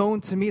make known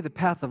to me the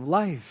path of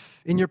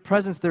life. In your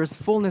presence there is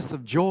fullness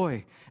of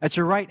joy. At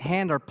your right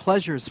hand are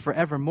pleasures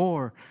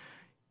forevermore.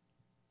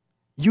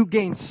 You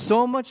gain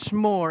so much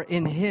more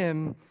in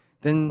Him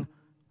than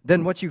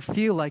what you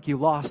feel like you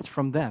lost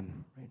from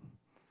them.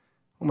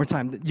 One more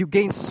time. You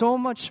gain so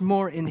much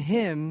more in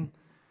Him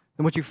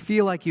than what you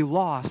feel like you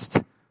lost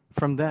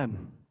from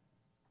them.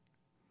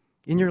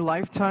 In your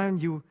lifetime,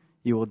 you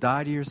will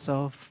die to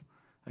yourself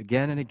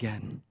again and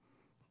again,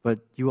 but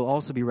you will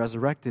also be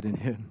resurrected in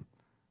Him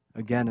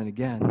again and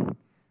again.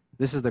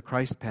 This is the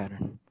Christ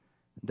pattern.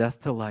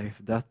 Death to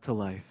life, death to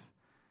life.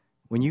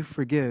 When you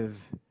forgive,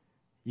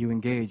 you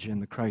engage in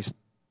the Christ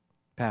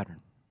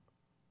pattern.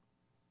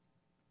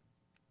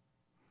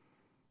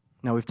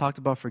 Now, we've talked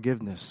about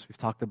forgiveness. We've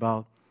talked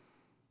about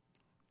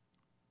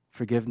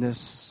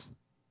forgiveness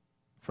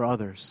for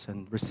others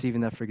and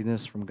receiving that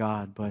forgiveness from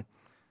God. But,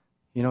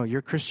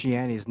 your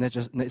Christianity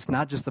it's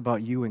not just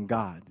about you and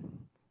God.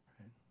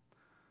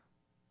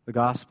 The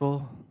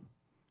gospel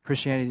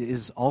Christianity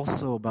is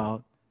also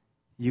about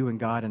you and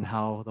God and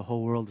how the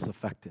whole world is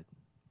affected.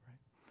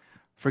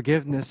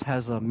 Forgiveness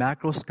has a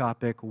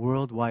macroscopic,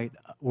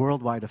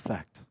 worldwide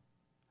effect.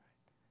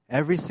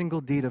 Every single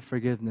deed of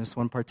forgiveness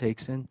one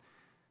partakes in,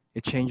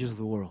 it changes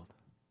the world.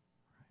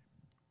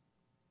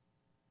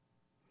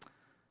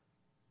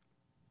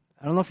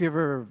 I don't know if you've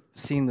ever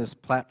seen this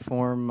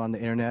platform on the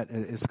internet.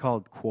 It's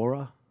called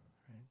Quora.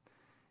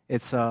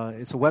 It's a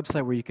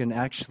website where you can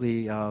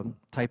actually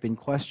type in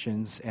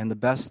questions, and the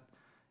best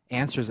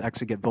answers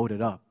actually get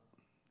voted up.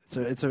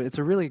 It's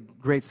a really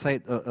great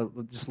site,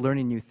 just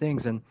learning new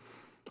things. And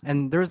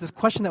there was this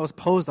question that was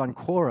posed on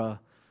Quora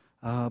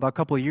about a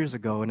couple of years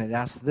ago, and it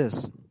asked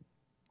this: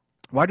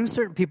 why do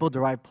certain people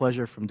derive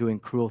pleasure from doing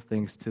cruel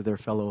things to their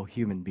fellow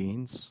human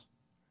beings?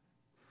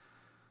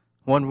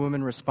 One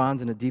woman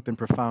responds in a deep and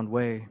profound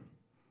way.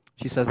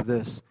 She says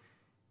this: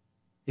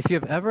 if you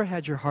have ever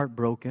had your heart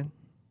broken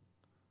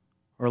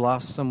or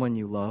lost someone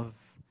you love,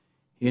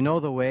 you know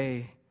the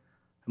way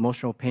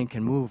emotional pain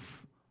can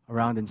move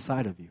around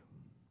inside of you,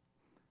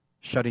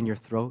 shutting your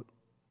throat,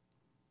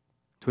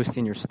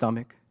 twisting your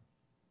stomach,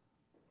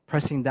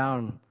 pressing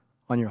down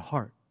on your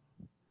heart.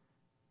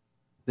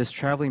 This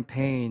traveling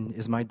pain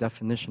is my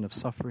definition of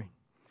suffering.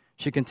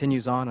 She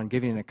continues on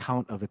giving an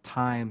account of a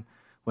time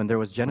when there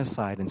was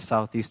genocide in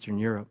southeastern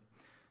Europe.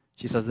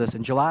 She says this: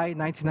 in July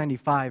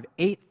 1995,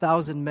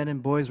 8,000 men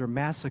and boys were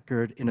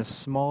massacred in a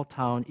small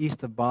town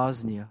east of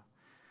Bosnia.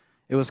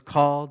 It was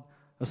called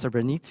the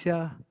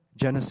Srebrenica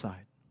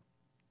genocide.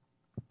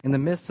 In the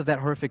midst of that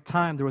horrific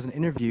time, there was an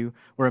interview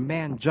where a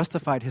man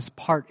justified his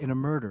part in a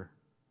murder.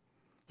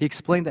 He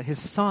explained that his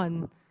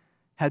son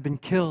had been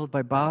killed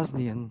by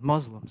Bosnian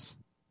Muslims.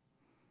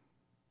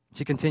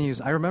 She continues,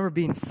 I remember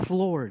being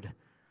floored.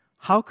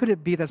 How could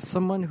it be that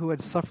someone who had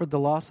suffered the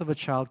loss of a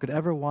child could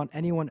ever want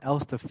anyone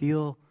else to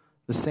feel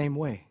the same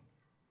way?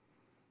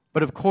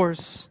 But of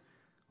course,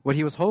 what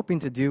he was hoping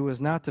to do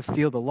was not to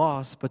feel the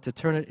loss, but to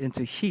turn it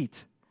into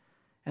heat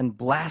and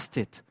blast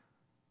it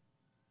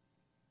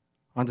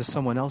onto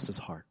someone else's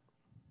heart.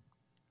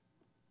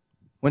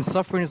 When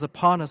suffering is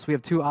upon us, we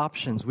have two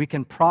options. We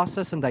can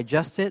process and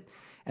digest it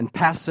and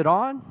pass it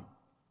on,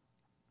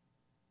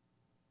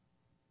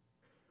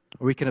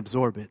 or we can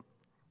absorb it.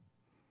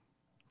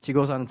 She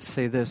goes on to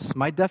say this: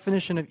 my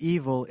definition of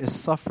evil is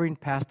suffering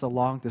passed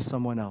along to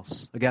someone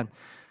else. Again,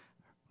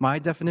 my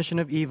definition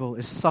of evil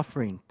is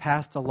suffering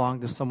passed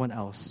along to someone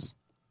else.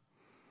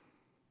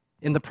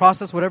 In the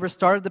process, whatever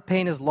started the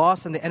pain is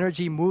lost, and the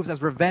energy moves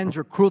as revenge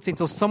or cruelty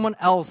until someone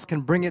else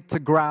can bring it to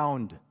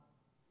ground.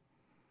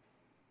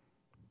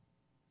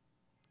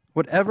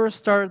 Whatever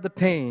started the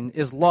pain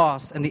is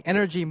lost, and the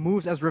energy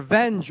moves as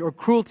revenge or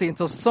cruelty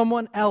until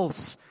someone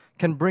else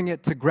can bring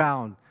it to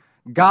ground.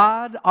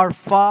 God, our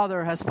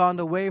Father, has found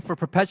a way for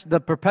the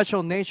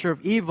perpetual nature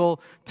of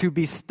evil to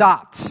be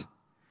stopped.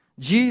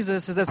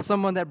 Jesus is that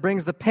someone that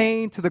brings the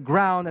pain to the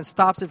ground and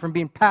stops it from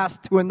being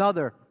passed to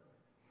another.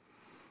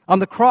 On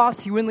the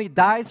cross, He willingly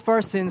dies for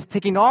our sins,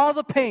 taking all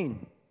the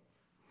pain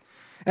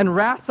and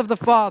wrath of the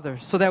Father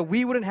so that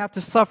we wouldn't have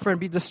to suffer and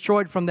be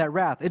destroyed from that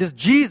wrath. It is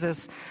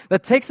Jesus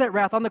that takes that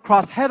wrath on the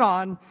cross head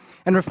on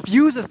and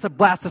refuses to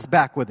blast us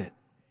back with it.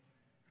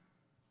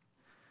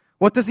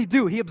 What does He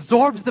do? He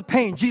absorbs the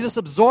pain. Jesus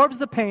absorbs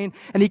the pain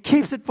and He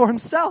keeps it for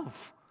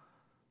Himself.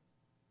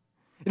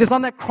 It is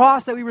on that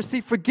cross that we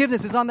receive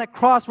forgiveness. It is on that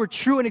cross where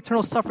true and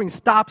eternal suffering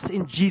stops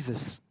in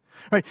Jesus.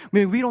 Right? I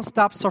mean, we don't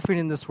stop suffering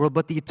in this world,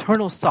 but the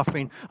eternal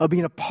suffering of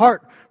being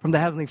apart from the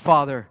Heavenly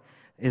Father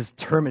is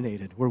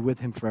terminated. We're with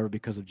Him forever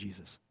because of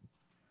Jesus.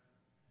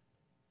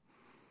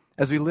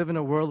 As we live in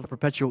a world of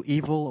perpetual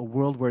evil, a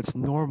world where it's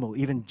normal,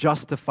 even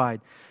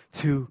justified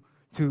to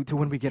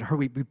when we get hurt,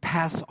 we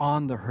pass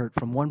on the hurt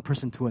from one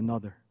person to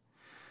another.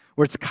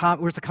 Where it's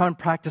a common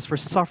practice for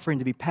suffering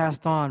to be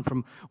passed on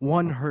from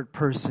one hurt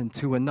person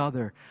to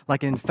another,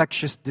 like an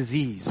infectious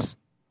disease.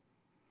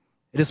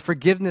 It is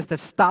forgiveness that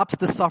stops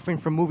the suffering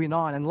from moving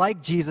on. And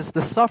like Jesus,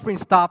 the suffering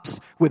stops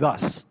with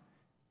us,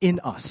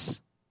 in us.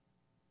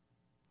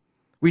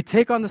 We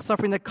take on the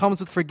suffering that comes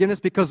with forgiveness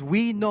because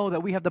we know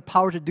that we have the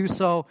power to do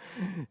so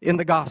in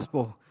the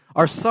gospel.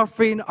 Our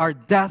suffering, our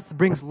death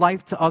brings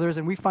life to others,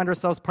 and we find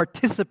ourselves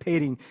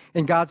participating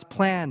in God's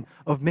plan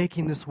of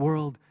making this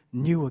world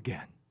new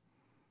again.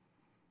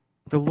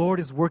 The Lord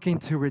is working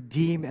to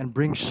redeem and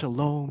bring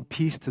shalom,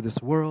 peace to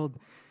this world.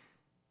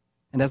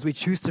 And as we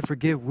choose to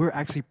forgive, we're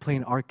actually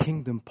playing our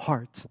kingdom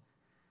part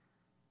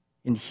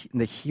in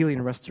the healing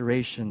and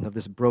restoration of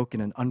this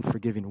broken and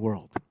unforgiving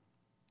world.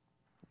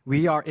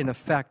 We are in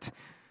effect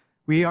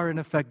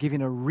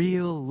giving a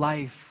real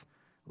life,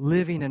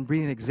 living and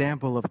breathing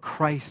example of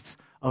Christ's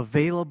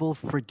available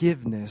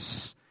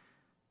forgiveness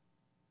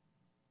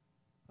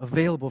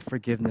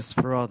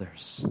for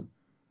others,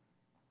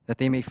 that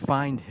they may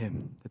find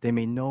Him, that they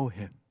may know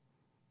Him,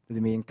 that they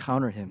may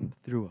encounter Him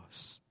through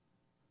us.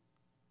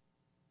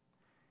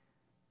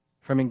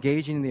 From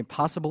engaging in the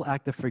impossible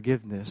act of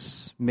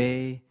forgiveness,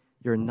 may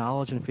your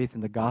knowledge and faith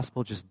in the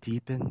gospel just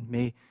deepen.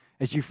 May,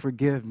 as you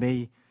forgive,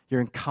 may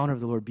your encounter of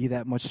the Lord be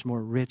that much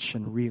more rich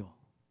and real.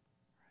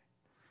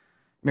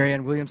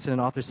 Marianne Williamson, an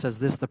author, says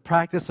this: the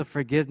practice of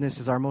forgiveness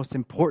is our most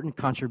important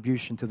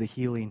contribution to the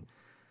healing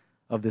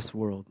of this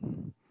world.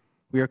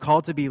 We are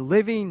called to be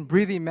living,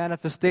 breathing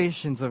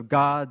manifestations of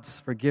God's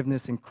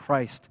forgiveness in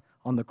Christ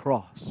on the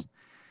cross.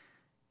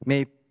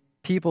 May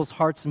people's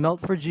hearts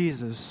melt for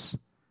Jesus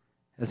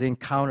as they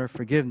encounter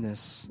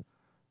forgiveness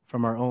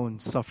from our own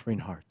suffering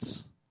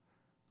hearts.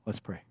 Let's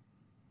pray.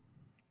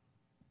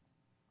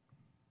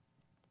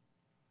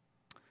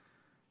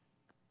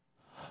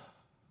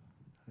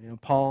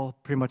 Paul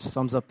pretty much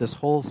sums up this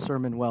whole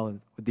sermon well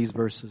with these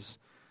verses.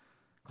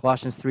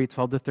 Colossians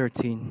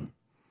 3:12-13.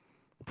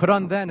 Put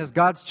on then as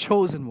God's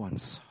chosen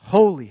ones,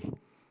 holy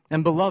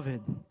and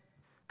beloved,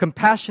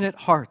 compassionate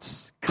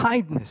hearts,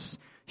 kindness,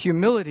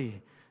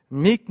 humility,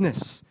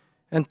 meekness,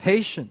 and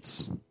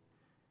patience,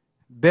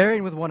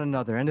 bearing with one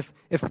another. And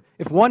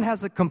if one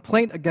has a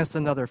complaint against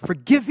another,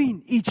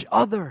 forgiving each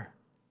other,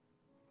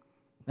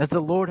 as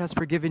the Lord has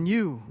forgiven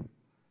you,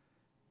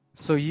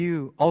 so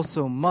you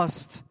also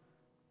must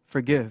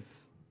forgive.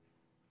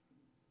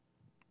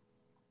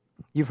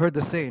 You've heard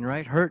the saying,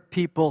 right? Hurt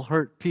people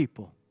hurt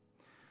people.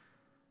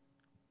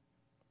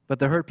 But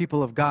the hurt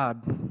people of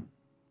God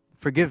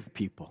forgive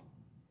people.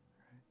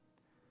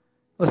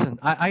 Listen,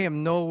 I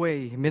am no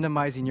way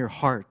minimizing your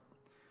heart,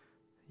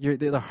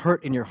 the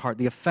hurt in your heart,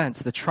 the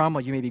offense, the trauma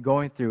you may be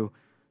going through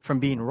from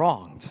being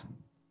wronged.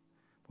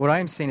 What I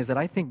am saying is that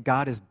I think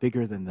God is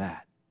bigger than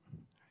that.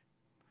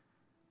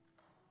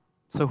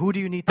 So who do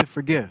you need to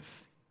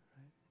forgive?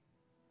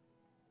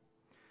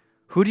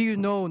 Who do you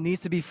know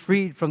needs to be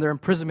freed from their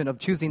imprisonment of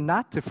choosing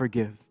not to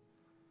forgive?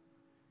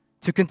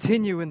 To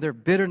continue in their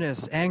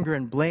bitterness, anger,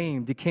 and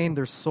blame, decaying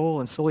their soul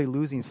and slowly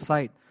losing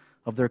sight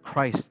of their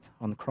Christ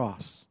on the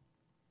cross.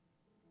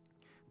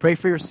 Pray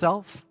for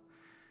yourself.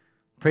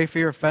 Pray for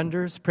your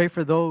offenders. Pray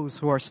for those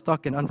who are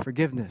stuck in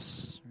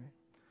unforgiveness.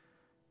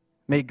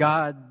 May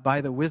God, by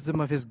the wisdom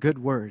of His good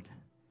word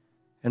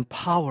and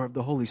power of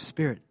the Holy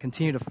Spirit,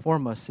 continue to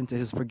form us into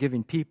His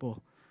forgiving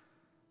people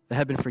that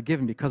have been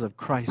forgiven because of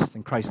Christ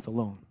and Christ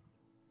alone.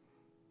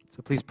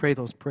 So please pray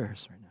those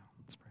prayers right now.